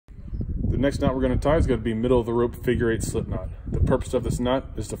The next knot we're going to tie is going to be middle of the rope figure 8 slip knot. The purpose of this knot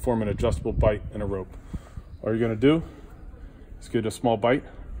is to form an adjustable bight in a rope. All you're going to do is get a small bight.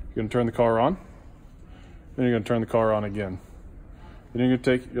 You're going to turn the collar on, then you're going to turn the collar on again. Then you're going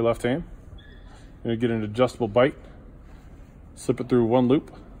to take your left hand, you're going to get an adjustable bight, slip it through one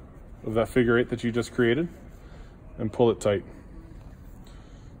loop of that figure 8 that you just created, and pull it tight.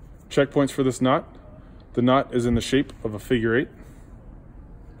 Checkpoints for this knot. The knot is in the shape of a figure 8.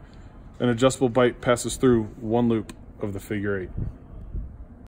 An adjustable bight passes through one loop of the figure 8.